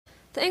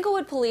The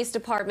Englewood Police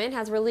Department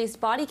has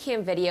released body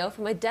cam video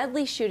from a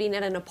deadly shooting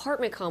at an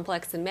apartment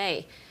complex in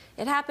May.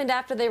 It happened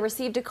after they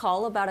received a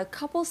call about a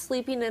couple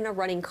sleeping in a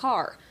running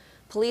car.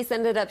 Police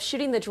ended up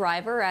shooting the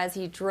driver as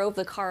he drove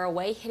the car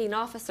away, hitting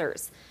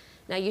officers.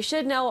 Now, you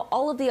should know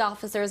all of the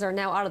officers are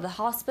now out of the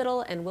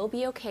hospital and will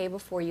be okay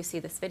before you see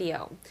this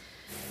video.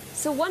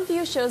 So one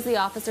view shows the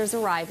officers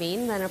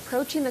arriving, then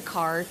approaching the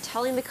car,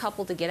 telling the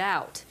couple to get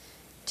out.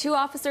 Two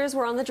officers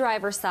were on the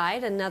driver's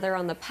side, another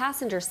on the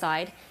passenger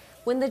side,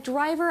 when the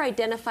driver,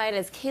 identified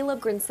as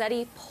Caleb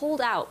Grisenti,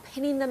 pulled out,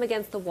 pinning them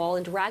against the wall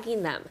and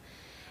dragging them.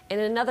 In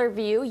another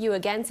view, you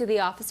again see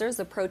the officers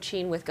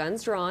approaching with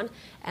guns drawn,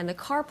 and the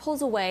car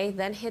pulls away,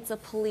 then hits a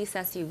police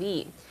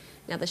SUV.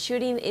 Now, the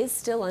shooting is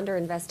still under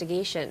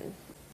investigation.